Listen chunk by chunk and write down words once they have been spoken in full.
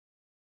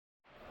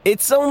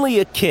It's only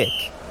a kick,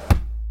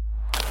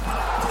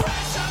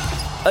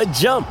 a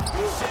jump,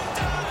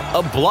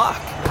 a block.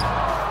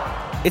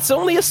 It's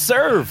only a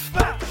serve.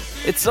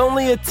 It's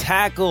only a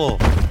tackle,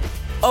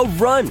 a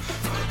run.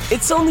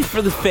 It's only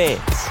for the fans.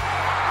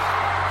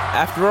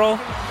 After all,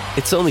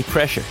 it's only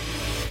pressure.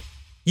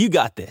 You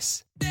got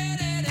this.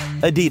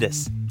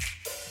 Adidas.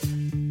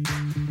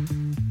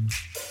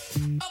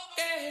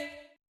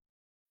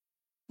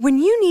 When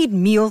you need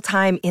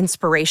mealtime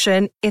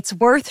inspiration, it's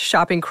worth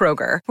shopping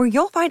Kroger, where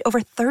you'll find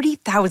over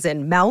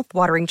 30,000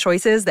 mouth-watering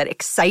choices that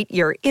excite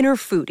your inner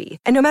foodie.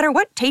 And no matter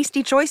what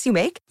tasty choice you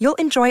make, you'll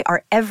enjoy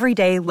our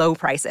everyday low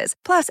prices,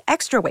 plus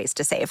extra ways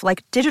to save,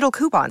 like digital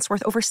coupons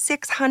worth over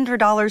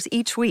 $600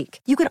 each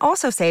week. You can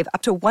also save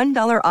up to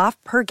 $1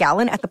 off per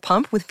gallon at the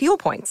pump with fuel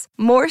points.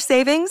 More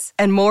savings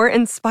and more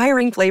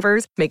inspiring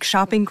flavors make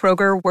shopping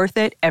Kroger worth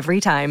it every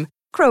time.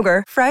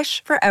 Kroger,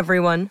 fresh for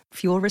everyone.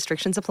 Fuel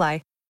restrictions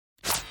apply.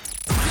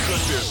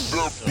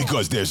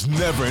 Because there's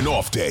never an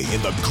off day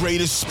in the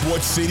greatest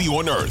sports city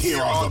on earth.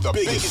 Here are the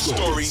biggest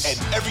stories and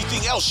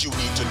everything else you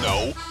need to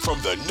know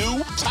from the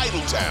new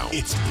Titletown.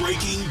 It's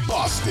Breaking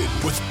Boston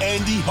with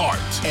Andy Hart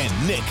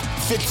and Nick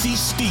Fitzy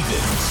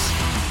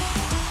Stevens.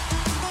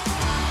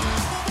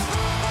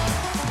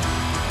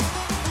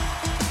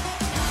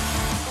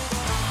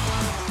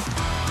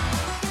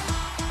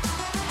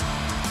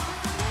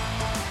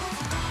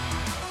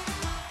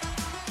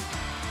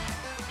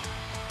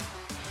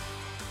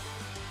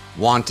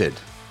 Wanted.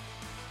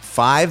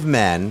 5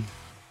 men,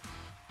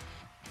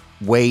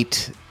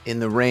 weight in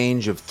the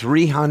range of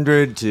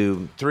 300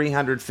 to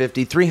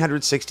 350,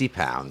 360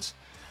 pounds,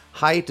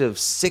 height of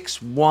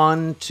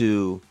 6'1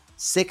 to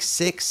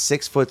 6'6",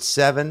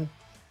 6'7",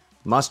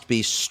 must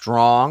be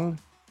strong,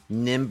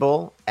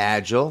 nimble,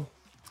 agile,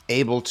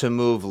 able to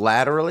move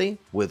laterally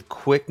with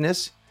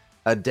quickness,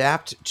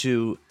 adapt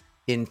to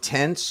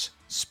intense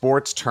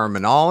sports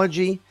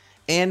terminology,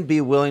 and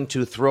be willing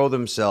to throw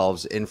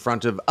themselves in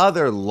front of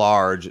other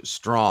large,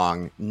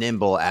 strong,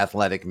 nimble,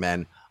 athletic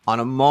men on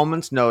a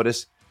moment's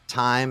notice,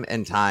 time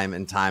and time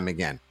and time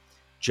again.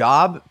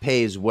 Job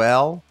pays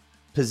well.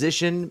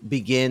 Position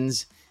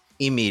begins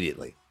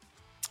immediately.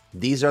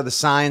 These are the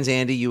signs,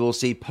 Andy, you will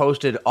see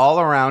posted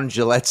all around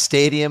Gillette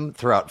Stadium,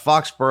 throughout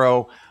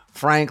Foxborough,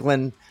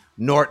 Franklin,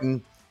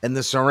 Norton, and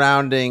the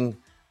surrounding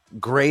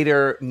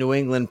greater New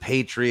England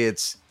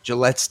Patriots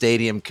Gillette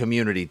Stadium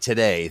community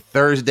today,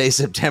 Thursday,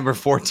 September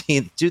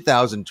 14th,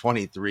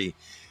 2023,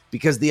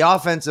 because the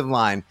offensive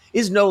line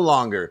is no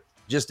longer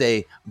just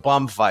a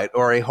bum fight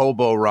or a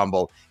hobo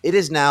rumble. It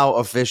is now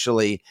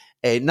officially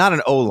not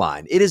an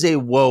O-line. It is a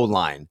woe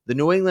line. The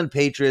New England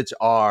Patriots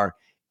are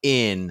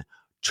in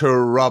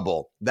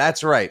trouble.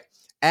 That's right.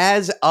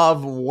 As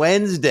of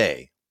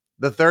Wednesday,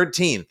 the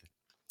 13th,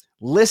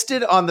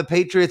 listed on the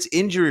Patriots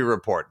injury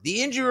report.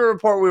 The injury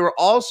report we were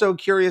also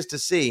curious to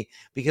see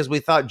because we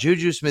thought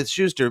Juju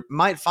Smith-Schuster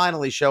might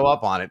finally show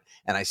up on it,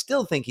 and I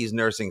still think he's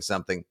nursing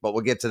something, but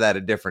we'll get to that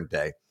a different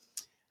day.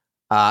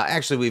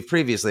 Actually, we've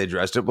previously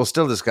addressed it. We'll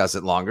still discuss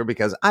it longer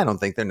because I don't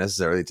think they're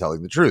necessarily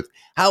telling the truth.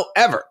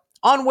 However,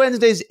 on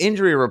Wednesday's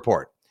injury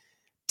report,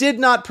 did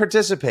not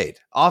participate.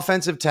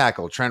 Offensive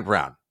tackle Trent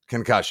Brown,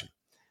 concussion.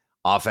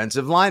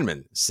 Offensive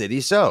lineman Sidney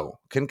So,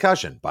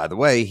 concussion. By the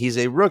way, he's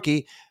a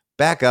rookie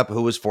backup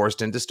who was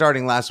forced into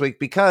starting last week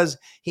because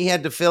he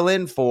had to fill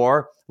in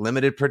for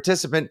limited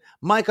participant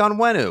Mike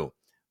Onwenu,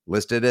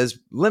 listed as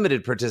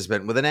limited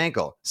participant with an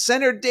ankle.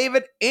 Center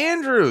David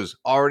Andrews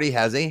already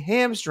has a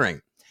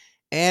hamstring.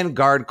 And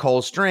guard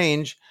Cole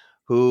Strange,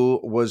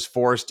 who was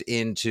forced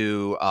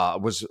into,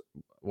 was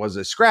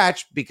a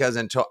scratch because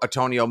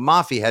Antonio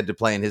Mafi had to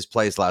play in his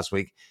place last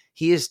week.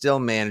 He is still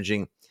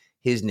managing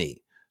his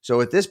knee. So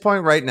at this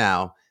point right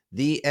now,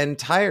 the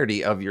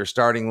entirety of your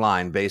starting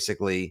line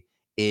basically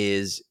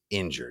is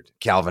injured.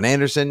 Calvin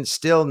Anderson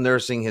still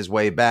nursing his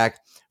way back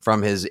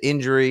from his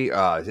injury,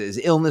 his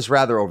illness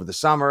rather, over the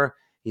summer.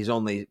 He's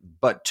only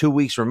but 2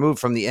 weeks removed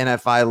from the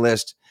NFI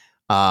list.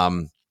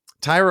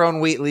 Tyrone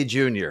Wheatley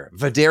Jr.,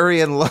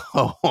 Vidarian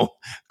Lowe,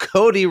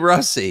 Cody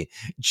Russi,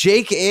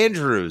 Jake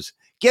Andrews.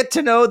 Get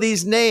to know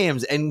these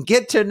names and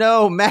get to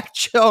know Mac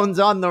Jones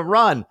on the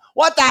run.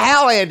 What the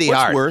hell, Andy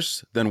Hart? What's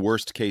worse than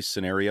worst case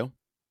scenario?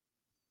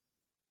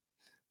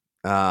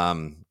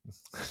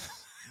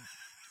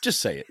 Just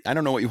say it. I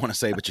don't know what you want to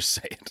say, but just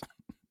say it.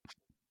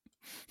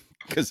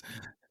 Because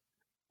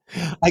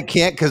I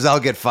can't, because I'll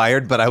get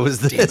fired, but I was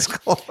this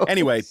close.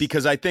 Anyway,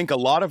 because I think a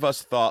lot of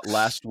us thought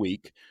last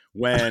week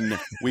when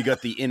we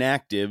got the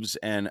inactives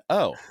and,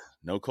 oh,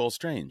 no Cole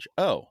Strange.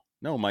 Oh,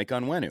 no Mike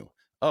Onwenu.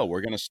 Oh,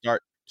 we're going to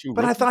start two.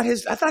 But I thought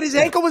his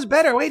ankle was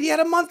better. Wait, he had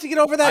a month to get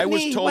over that knee.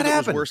 I was told what it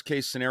happened? was worst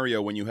case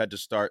scenario when you had to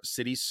start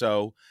Sidney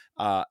So,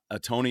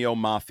 Antonio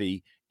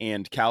Mafi,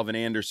 and Calvin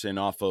Anderson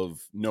off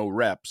of no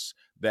reps,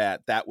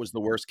 that was the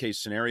worst case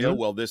scenario. Mm-hmm.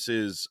 Well, this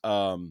is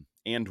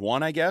and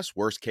one, I guess.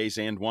 Worst case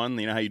and one.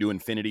 You know how you do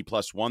infinity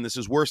plus one? This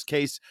is worst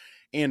case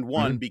and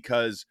one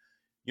because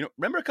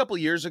Remember a couple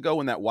of years ago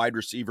when that wide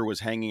receiver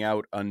was hanging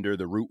out under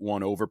the Route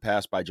 1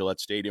 overpass by Gillette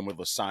Stadium with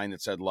a sign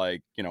that said,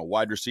 like,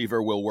 wide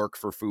receiver will work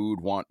for food,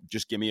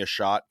 just give me a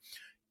shot.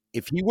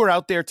 If he were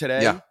out there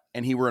today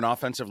and he were an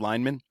offensive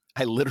lineman,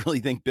 I literally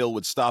think Bill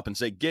would stop and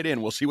say, get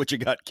in. We'll see what you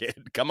got,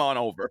 kid. Come on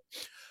over.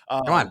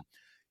 Come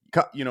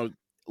on.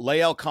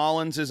 Lael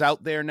Collins is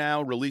out there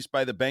now, released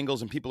by the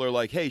Bengals, and people are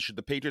like, hey, should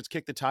the Patriots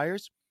kick the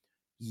tires?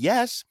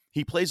 Yes,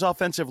 he plays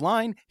offensive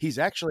line. He's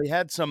actually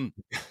had some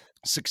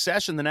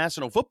success in the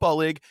National Football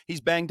League.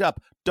 He's banged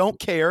up. Don't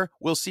care.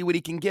 We'll see what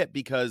he can get,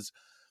 because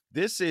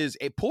this is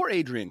a poor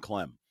Adrian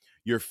Clem.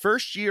 Your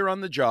first year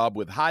on the job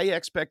with high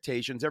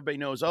expectations. Everybody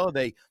knows,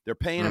 they're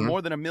paying him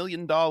more than $1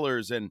 million,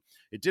 and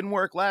it didn't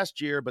work last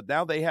year, but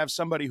now they have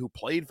somebody who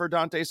played for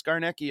Dante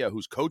Scarnecchia,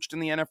 who's coached in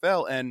the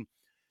NFL. And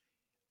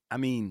I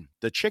mean,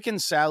 the chicken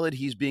salad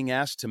he's being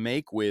asked to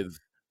make with,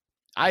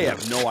 I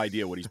have no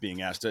idea what he's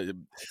being asked to.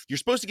 You're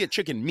supposed to get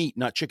chicken meat,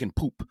 not chicken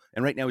poop.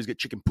 And right now he's got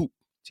chicken poop.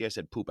 See, I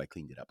said poop. I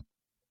cleaned it up.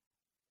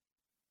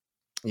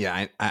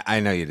 Yeah, I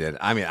know you did.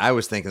 I mean, I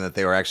was thinking that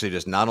they were actually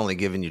just not only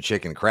giving you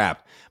chicken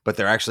crap, but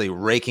they're actually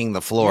raking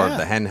the floor of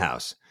the hen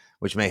house,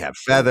 which may have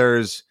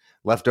feathers,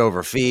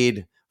 leftover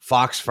feed,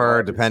 fox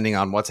fur, depending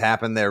on what's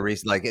happened there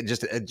recently. Like, it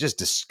just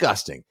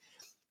disgusting.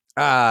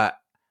 I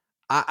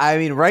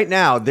mean, right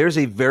now, there's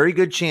a very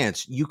good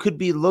chance you could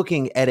be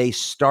looking at a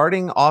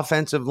starting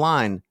offensive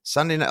line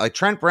Sunday night. Like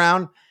Trent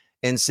Brown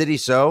and City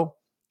So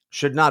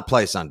should not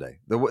play Sunday.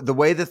 The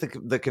way that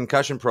the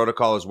concussion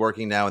protocol is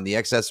working now, and the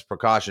excess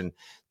precaution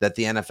that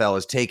the NFL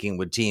is taking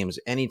with teams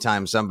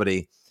anytime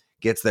somebody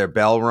gets their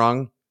bell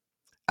rung,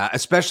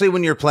 especially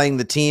when you're playing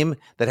the team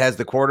that has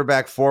the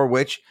quarterback for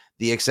which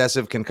the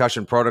excessive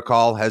concussion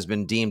protocol has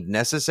been deemed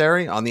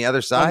necessary on the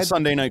other side. On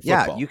Sunday Night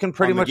Football. Yeah, you can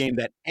pretty much game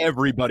that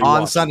everybody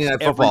on watches. Sunday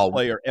Night Football, every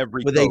player,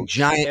 every with coach, a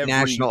giant every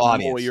national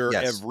audience. lawyer,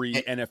 Yes. every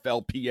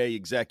NFLPA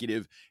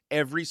executive,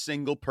 every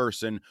single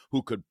person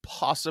who could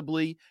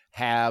possibly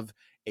have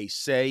a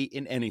say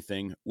in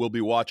anything will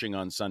be watching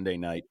on Sunday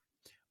night.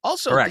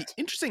 Also, Correct.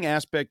 The interesting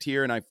aspect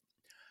here, and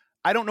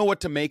I don't know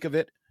what to make of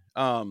it.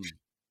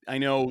 I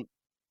know.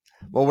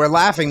 Well, we're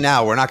laughing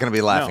now. We're not going to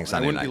be laughing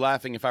Sunday I wouldn't night. be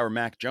laughing if I were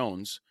Mac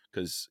Jones,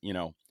 because,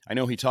 I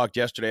know he talked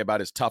yesterday about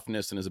his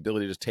toughness and his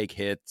ability to take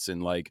hits,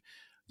 and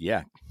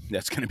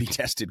that's going to be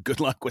tested. Good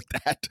luck with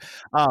that.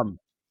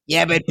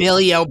 Yeah, but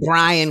Billy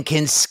O'Brien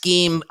can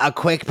scheme a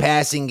quick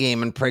passing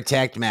game and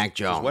protect Mac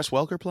Jones. Is Wes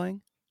Welker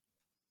playing?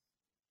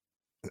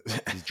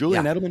 Is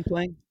Julian Edelman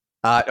playing?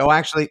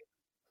 Actually,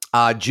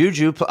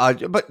 Juju.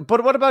 But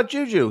what about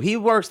Juju? He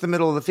works the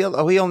middle of the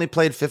field. He only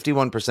played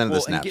 51% of the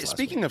snaps.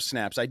 Speaking of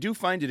snaps, I do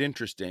find it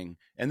interesting,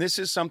 and this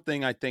is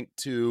something I think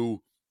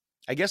to,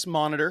 I guess,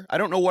 monitor. I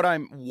don't know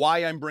why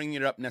I'm bringing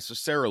it up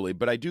necessarily,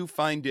 but I do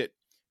find it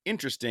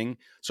interesting.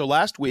 So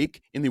last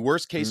week, in the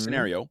worst case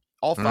scenario,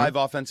 all 5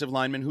 offensive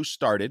linemen who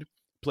started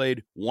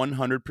played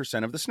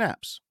 100% of the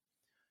snaps,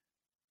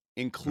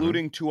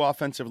 including 2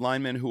 offensive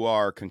linemen who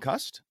are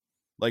concussed.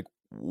 Like,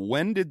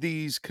 when did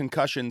these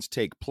concussions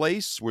take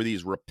place? Were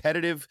these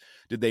repetitive?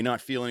 Did they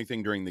not feel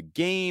anything during the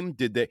game?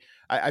 Did they?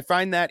 I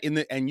find that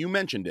and you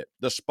mentioned it,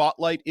 the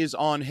spotlight is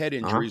on head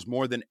injuries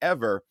more than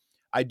ever.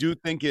 I do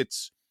think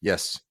it's,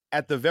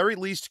 at the very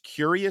least,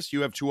 curious.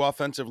 You have 2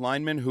 offensive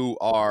linemen who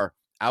are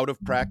out of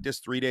practice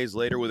 3 days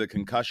later with a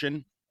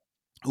concussion,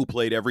 who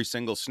played every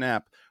single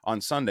snap on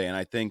Sunday. And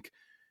I think,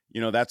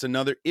 that's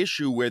another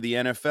issue where the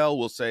NFL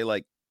will say,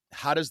 like,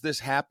 how does this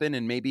happen?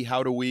 And maybe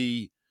how do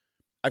we,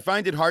 I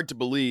find it hard to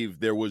believe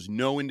there was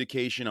no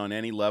indication on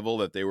any level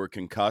that they were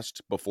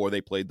concussed before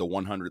they played the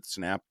 100th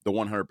snap, the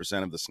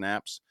 100% of the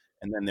snaps,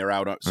 and then they're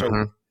out. So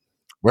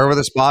where were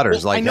the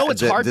spotters? Well, I know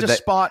it's hard to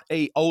spot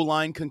a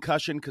O-line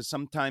concussion, because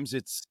sometimes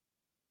it's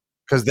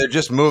because they're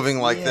just moving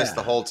like this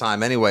the whole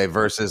time anyway,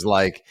 versus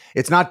like,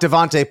 it's not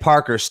Devontae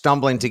Parker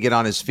stumbling to get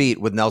on his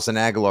feet with Nelson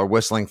Aguilar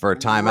whistling for a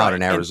timeout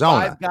in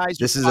Arizona.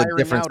 This is a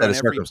different set of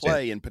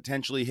circumstances. And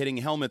potentially hitting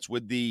helmets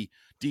with the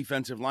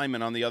defensive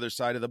lineman on the other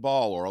side of the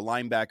ball, or a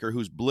linebacker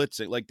who's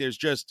blitzing. Like, there's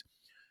just,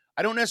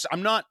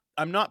 I'm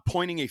not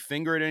pointing a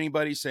finger at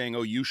anybody saying,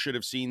 oh, you should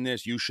have seen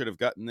this, you should have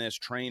gotten this,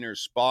 trainers,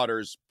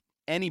 spotters,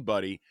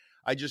 anybody.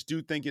 I just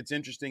do think it's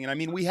interesting. And I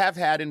mean, we have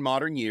had in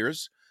modern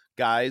years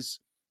guys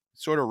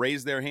sort of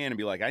raise their hand and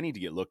be like, I need to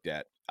get looked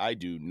at. I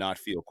do not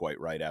feel quite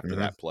right after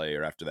that play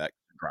or after that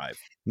drive.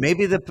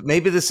 Maybe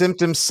the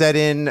symptoms set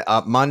in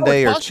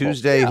Monday or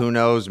Tuesday. Who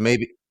knows?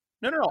 Maybe.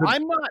 No.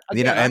 I'm not.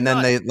 Again, and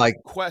then they like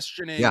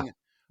questioning. Yeah.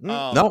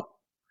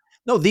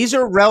 No, these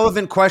are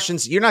relevant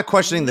questions. You're not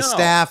questioning the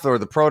staff or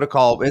the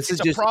protocol. This is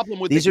just problem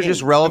with these are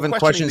just relevant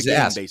questions to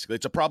ask. Basically,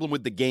 it's a problem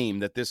with the game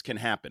that this can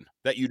happen.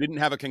 That you didn't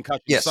have a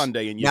concussion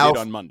Sunday and you did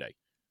on Monday.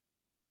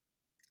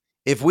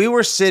 If we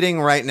were sitting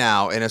right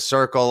now in a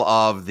circle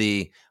of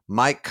the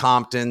Mike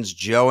Comptons,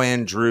 Joe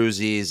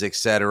Andruzzi's, et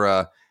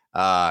cetera,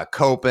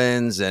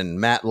 Copens and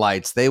Matt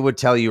Lights, they would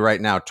tell you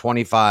right now,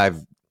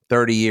 25,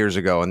 30 years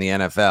ago in the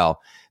NFL,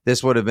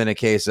 this would have been a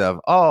case of,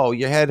 oh,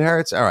 your head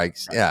hurts? All right.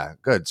 Yeah,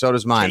 good. So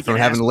does mine from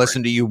having to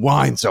listen to you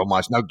whine so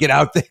much. Now get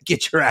out there,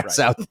 get your ass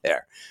out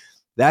there.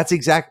 That's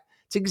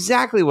It's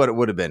exactly what it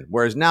would have been.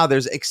 Whereas now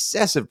there's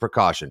excessive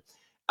precaution.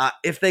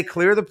 If they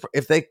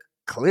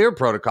clear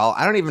protocol,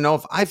 I don't even know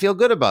if I feel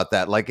good about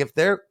that. Like if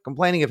they're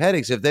complaining of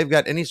headaches, if they've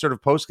got any sort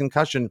of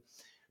post-concussion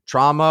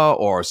trauma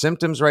or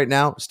symptoms right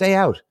now, stay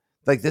out.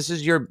 Like this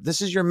is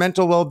your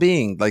mental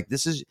well-being. Like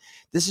this is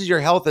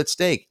your health at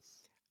stake.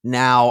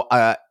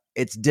 Now,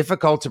 it's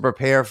difficult to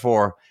prepare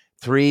for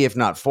 3, if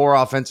not 4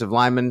 offensive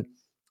linemen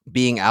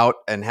being out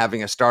and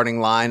having a starting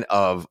line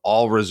of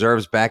all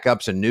reserves,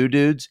 backups, and new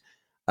dudes.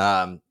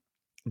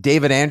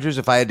 David Andrews,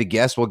 if I had to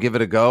guess, will give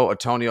it a go.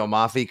 Antonio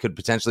Mafi could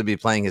potentially be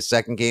playing his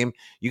second game.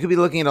 You could be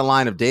looking at a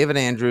line of David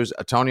Andrews,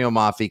 Antonio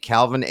Mafi,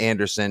 Calvin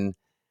Anderson.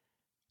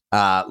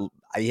 Cody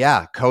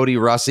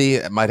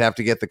Russi might have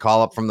to get the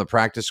call up from the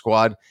practice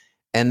squad.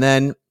 And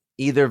then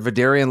either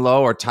Vidarian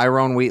Lowe or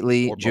Tyrone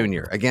Wheatley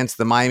Jr. against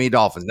the Miami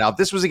Dolphins. Now, if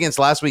this was against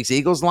last week's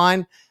Eagles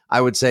line, I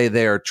would say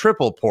they're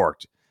triple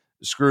porked,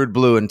 screwed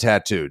blue, and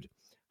tattooed.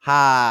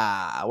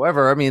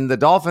 However, I mean, the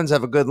Dolphins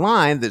have a good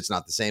line that's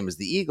not the same as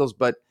the Eagles,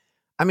 but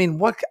I mean,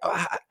 what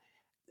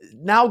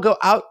now go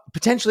out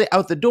potentially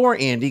out the door,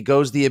 Andy,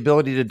 goes the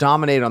ability to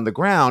dominate on the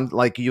ground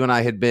like you and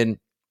I had been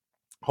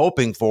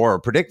hoping for or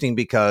predicting,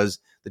 because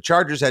the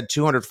Chargers had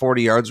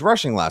 240 yards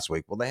rushing last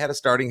week. Well, they had a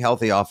starting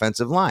healthy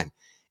offensive line.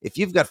 If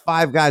you've got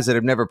 5 guys that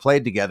have never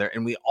played together,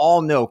 and we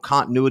all know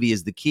continuity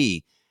is the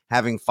key,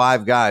 having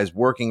 5 guys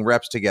working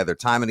reps together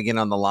time and again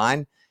on the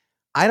line,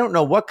 I don't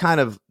know what kind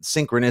of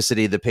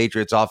synchronicity the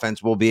Patriots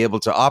offense will be able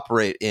to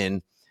operate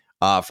in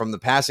from the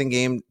passing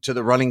game to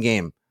the running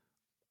game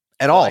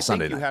at all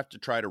Sunday night. You have to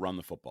try to run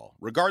the football,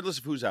 regardless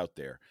of who's out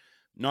there.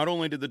 Not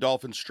only did the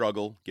Dolphins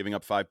struggle, giving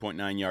up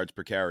 5.9 yards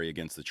per carry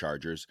against the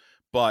Chargers,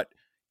 but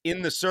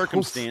in the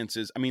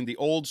circumstances, I mean, the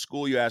old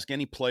school, you ask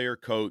any player,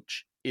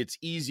 coach, it's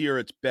easier,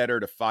 it's better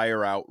to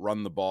fire out,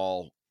 run the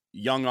ball.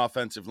 Young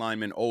offensive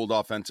lineman, old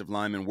offensive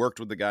lineman, worked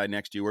with the guy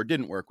next to you or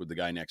didn't work with the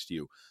guy next to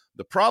you.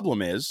 The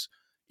problem is,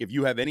 if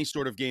you have any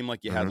sort of game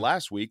like you had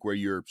last week where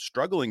you're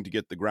struggling to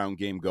get the ground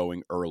game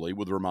going early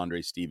with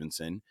Ramondre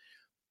Stevenson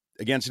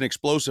against an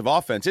explosive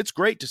offense, it's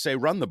great to say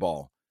run the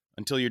ball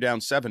until you're down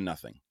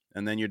 7-0,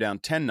 and then you're down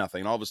 10-0,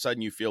 and all of a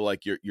sudden you feel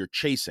like you're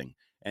chasing.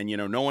 And, you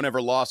know, no one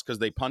ever lost because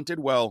they punted.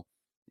 Well,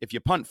 if you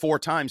punt 4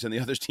 times and the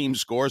other team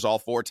scores all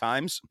 4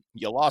 times,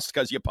 you lost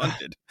because you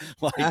punted.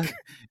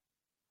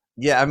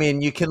 Yeah, I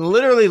mean, you can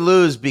literally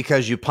lose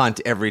because you punt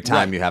every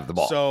time you have the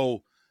ball.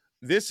 So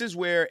this is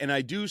where, and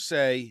I do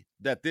say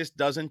that this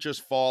doesn't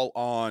just fall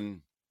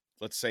on,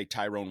 let's say,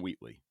 Tyrone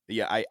Wheatley.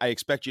 Yeah, I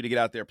expect you to get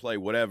out there, play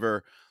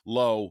whatever,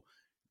 low.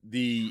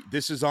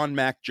 This is on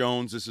Mac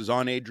Jones. This is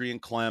on Adrian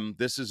Clem.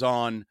 This is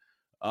on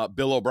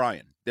Bill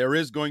O'Brien. There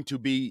is going to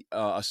be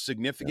a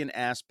significant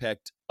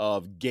aspect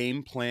of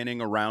game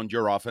planning around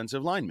your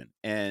offensive linemen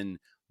and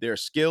their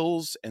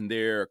skills and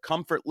their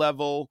comfort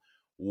level,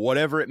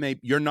 whatever it may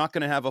be. You're not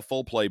going to have a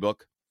full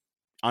playbook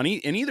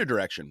in either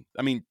direction.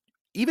 I mean,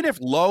 even if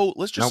Lowe,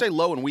 let's just say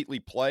Lowe and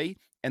Wheatley play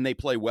and they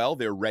play well,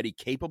 they're ready,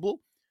 capable.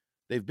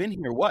 They've been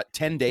here,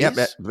 10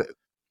 days?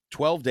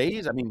 12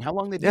 days? I mean, how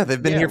long they've been? Yeah,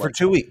 they've been here for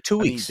 2 weeks. 2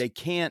 weeks. I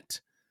mean,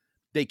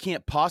 they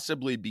can't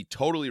possibly be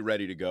totally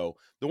ready to go.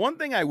 The one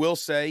thing I will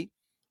say,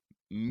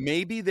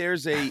 maybe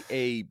there's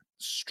a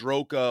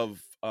stroke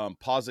of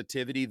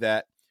positivity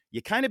that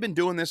you kind of been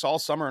doing this all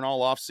summer and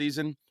all off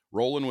season,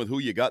 rolling with who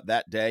you got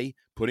that day,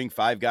 putting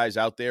 5 guys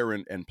out there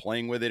and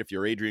playing with it. If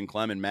you're Adrian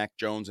Clem and Mac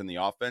Jones in the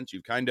offense,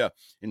 you've kind of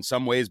in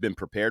some ways been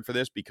prepared for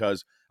this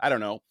because, I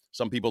don't know,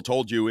 some people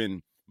told you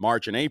in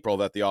March and April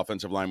that the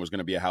offensive line was going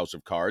to be a house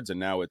of cards, and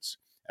now it's,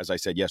 as I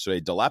said yesterday,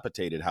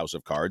 dilapidated house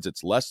of cards.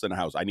 It's less than a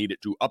house. I need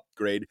it to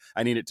upgrade.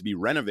 I need it to be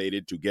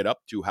renovated to get up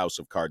to house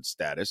of cards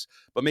status,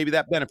 but maybe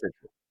that benefits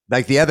you.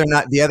 Like the other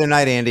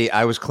night, Andy,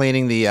 I was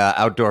cleaning the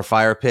outdoor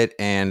fire pit,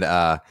 and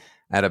I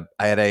had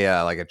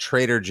a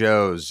Trader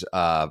Joe's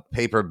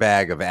paper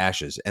bag of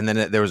ashes, and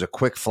then there was a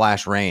quick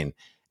flash rain,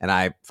 and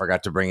I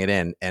forgot to bring it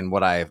in. And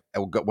what I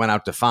went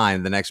out to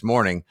find the next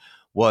morning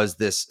was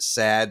this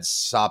sad,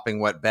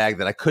 sopping wet bag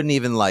that I couldn't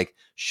even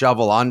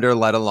shovel under,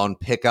 let alone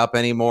pick up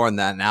anymore. And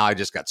that now I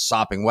just got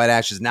sopping wet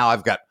ashes. Now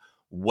I've got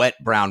wet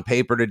brown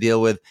paper to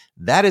deal with.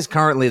 That is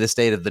currently the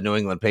state of the New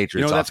England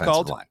Patriots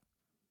offensive line.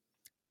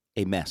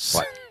 A mess.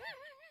 What?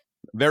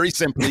 Very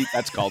simply,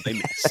 that's called a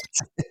mess.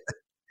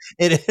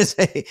 It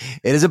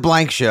is a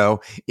blank show.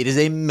 It is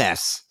a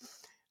mess.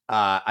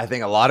 I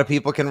think a lot of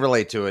people can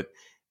relate to it.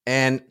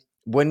 And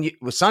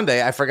with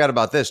Sunday, I forgot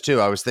about this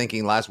too. I was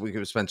thinking last week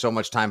we spent so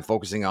much time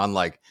focusing on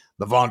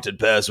the vaunted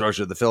pass rush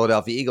of the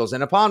Philadelphia Eagles.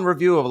 And upon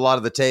review of a lot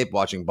of the tape,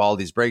 watching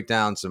Baldy's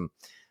breakdown, some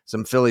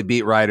Philly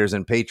beat writers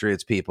and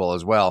Patriots people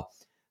as well,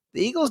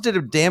 the Eagles did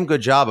a damn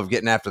good job of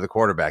getting after the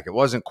quarterback. It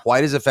wasn't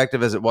quite as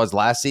effective as it was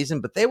last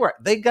season, but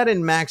they got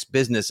in Mac's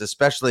business,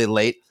 especially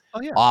late,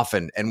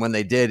 often. And when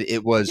they did,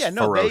 it was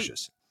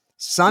ferocious.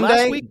 Sunday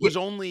last week was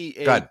only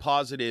a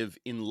positive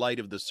in light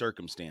of the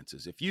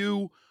circumstances. If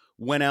you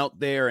went out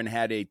there and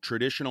had a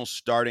traditional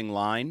starting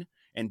line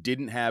and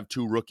didn't have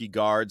 2 rookie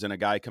guards and a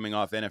guy coming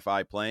off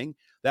NFI playing,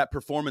 that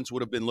performance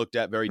would have been looked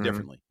at very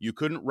differently. You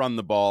couldn't run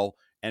the ball.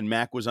 and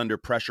Mac was under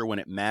pressure when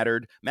it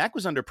mattered. Mac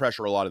was under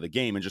pressure a lot of the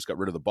game and just got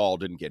rid of the ball,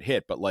 didn't get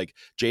hit. But like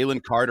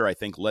Jalen Carter, I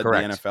think, led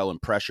Correct. the NFL in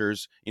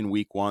pressures in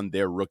week 1,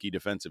 their rookie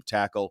defensive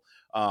tackle.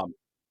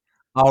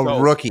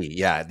 Rookie.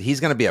 Yeah, he's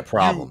going to be a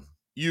problem.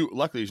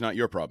 Luckily, he's not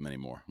your problem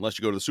anymore, unless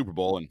you go to the Super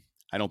Bowl, and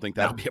I don't think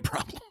that'll be a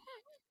problem.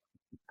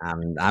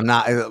 I'm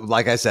not,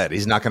 like I said,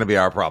 he's not going to be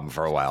our problem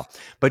for a while.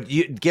 But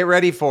you get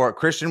ready for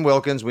Christian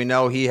Wilkins. We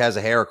know he has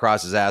a hair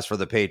across his ass for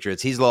the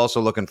Patriots. He's also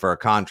looking for a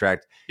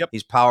contract. Yep.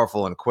 He's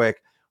powerful and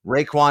quick.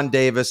 Raekwon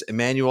Davis,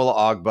 Emmanuel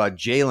Ogbah,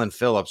 Jalen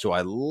Phillips, who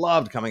I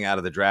loved coming out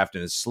of the draft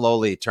and is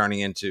slowly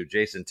turning into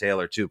Jason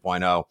Taylor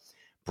 2.0.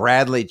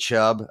 Bradley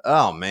Chubb.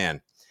 Oh,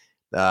 man.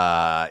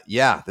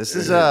 This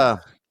is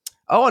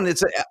and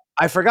it's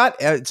I forgot.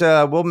 It's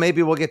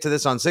maybe we'll get to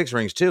this on Six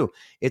Rings too.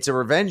 It's a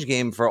revenge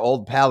game for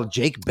old pal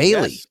Jake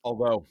Bailey. Yes,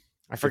 although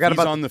I forgot if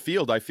he's about on the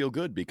field, I feel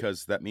good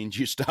because that means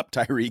you stop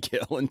Tyreek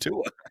Hill and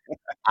Tua.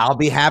 I'll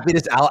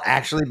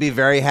actually be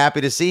very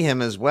happy to see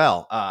him as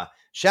well.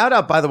 Shout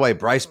out, by the way,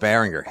 Bryce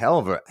Baringer.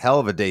 Hell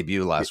of a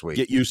debut last week.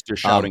 Get used to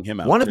shouting him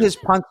out. One of his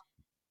punts.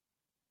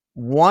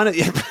 We're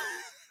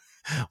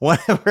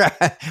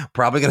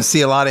probably going to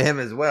see a lot of him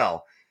as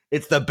well.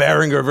 It's the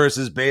Baringer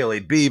versus Bailey,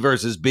 B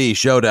versus B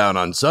showdown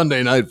on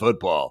Sunday Night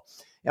Football.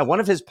 Yeah,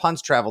 one of his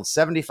punts traveled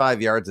 75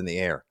 yards in the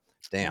air.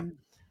 Damn.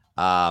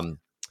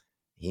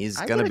 He's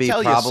going to be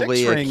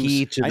probably a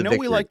key to the I know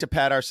victory. we like to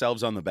pat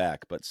ourselves on the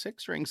back, but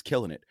Six Rings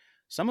killing it.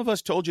 Some of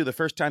us told you the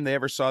first time they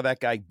ever saw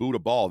that guy boot a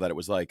ball that it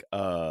was like,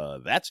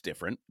 that's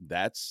different.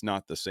 That's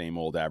not the same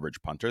old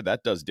average punter.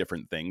 That does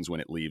different things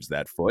when it leaves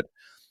that foot.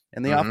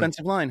 And the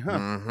offensive line,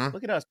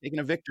 Look at us taking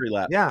a victory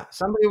lap. Yeah,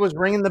 somebody was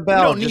ringing the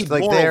bell. We don't just need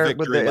like moral in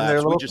victory laps. their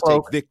little We just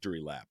cloak. take victory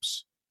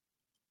laps.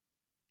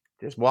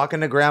 Just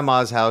walking to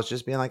grandma's house,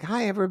 just being like,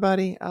 "Hi,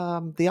 everybody.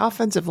 The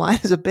offensive line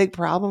is a big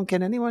problem.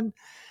 Can anyone?"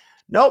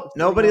 Nope,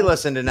 nobody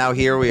listened, and now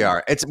here we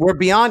are. We're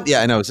beyond.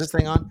 Yeah, I know. Is this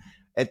thing on?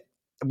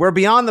 We're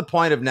beyond the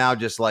point of now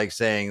just like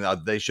saying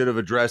they should have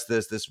addressed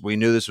this. We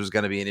knew this was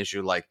going to be an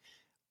issue. Like,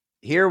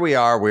 here we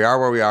are. We are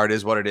where we are. It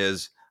is what it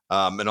is.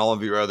 And all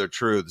of your other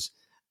truths.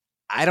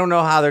 I don't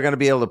know how they're going to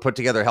be able to put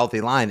together a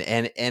healthy line.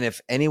 And if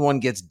anyone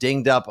gets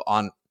dinged up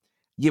on,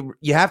 you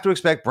have to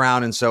expect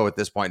Brown and So at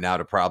this point now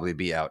to probably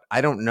be out.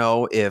 I don't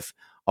know if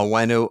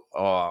Onwenu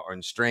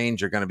or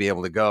Strange are going to be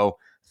able to go.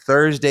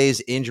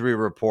 Thursday's injury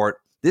report.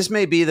 This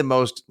may be the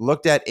most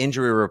looked at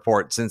injury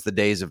report since the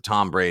days of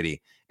Tom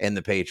Brady and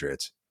the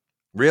Patriots.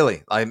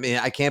 Really. I mean,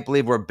 I can't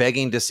believe we're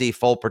begging to see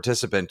full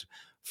participant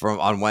from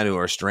Onwenu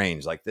or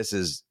Strange. Like, this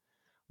is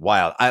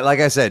wild.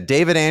 Like I said,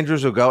 David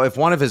Andrews will go. If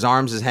one of his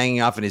arms is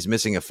hanging off and he's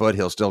missing a foot,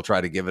 he'll still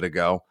try to give it a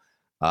go.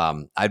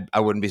 I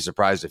wouldn't be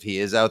surprised if he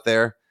is out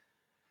there.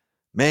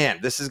 Man,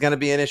 this is going to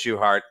be an issue,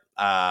 Hart.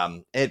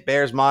 It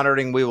bears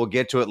monitoring. We will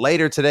get to it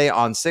later today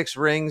on Six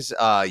Rings.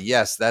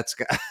 Yes, that's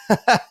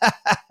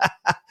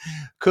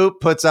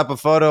Coop puts up a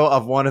photo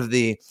of one of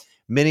the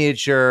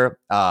miniature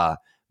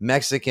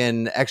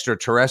Mexican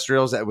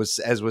extraterrestrials that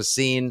was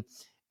seen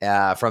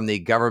from the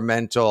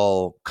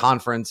governmental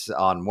conference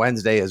on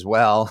Wednesday as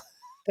well.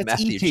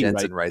 That's Matthew E.T.,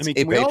 Jensen right? writes, I mean,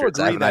 "Hey, can we all Patriots,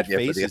 I have agree an that idea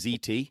for face the-" is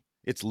E.T.?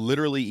 It's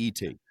literally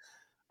E.T.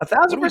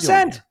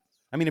 1,000%.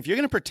 I mean, if you're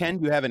going to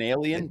pretend you have an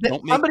alien,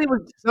 don't make Somebody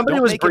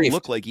don't was make briefed. it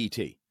look like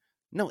E.T.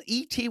 No,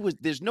 E.T. was.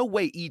 There's no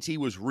way E.T.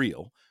 was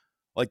real.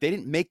 Like, they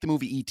didn't make the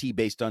movie E.T.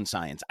 based on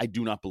science. I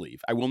do not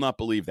believe. I will not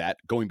believe that.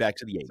 Going back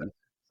to the 80s,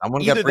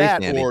 Someone either got briefed,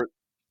 that Andy. or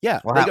they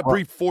Well, got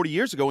briefed 40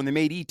 years ago when they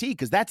made E.T.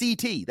 because that's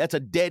E.T. That's a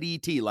dead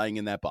E.T. lying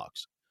in that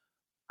box.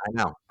 I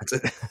know. That's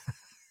it.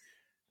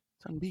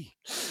 It's on B.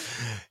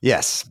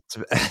 Yes.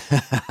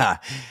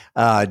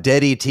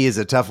 Dead ET is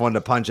a tough one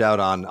to punch out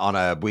on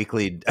a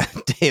weekly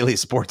daily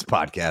sports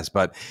podcast.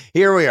 But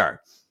here we are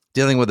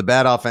dealing with a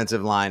bad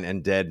offensive line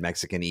and dead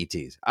Mexican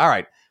ETs. All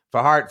right.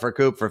 For Hart, for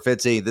Coop, for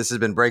Fitzy, this has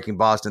been Breaking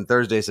Boston,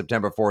 Thursday,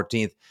 September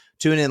 14th.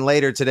 Tune in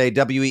later today.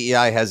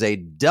 WEEI has a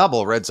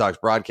double Red Sox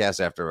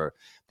broadcast after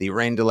the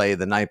rain delay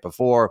the night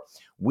before.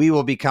 We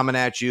will be coming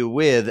at you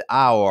with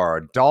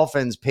our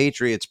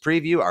Dolphins-Patriots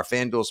preview, our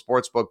FanDuel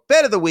Sportsbook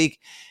Bet of the Week,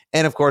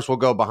 and, of course, we'll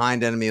go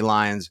behind enemy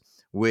lines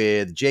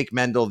with Jake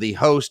Mendel, the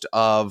host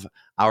of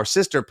our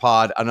sister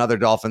pod, Another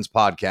Dolphins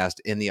podcast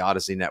in the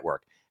Odyssey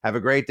Network. Have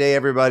a great day,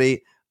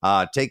 everybody.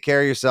 Take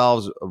care of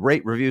yourselves.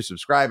 Rate, review,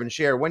 subscribe, and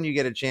share when you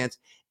get a chance.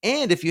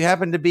 And if you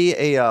happen to be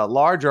a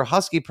large or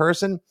husky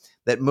person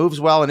that moves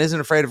well and isn't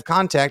afraid of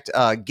contact,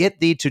 get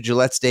thee to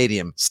Gillette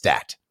Stadium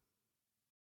stat.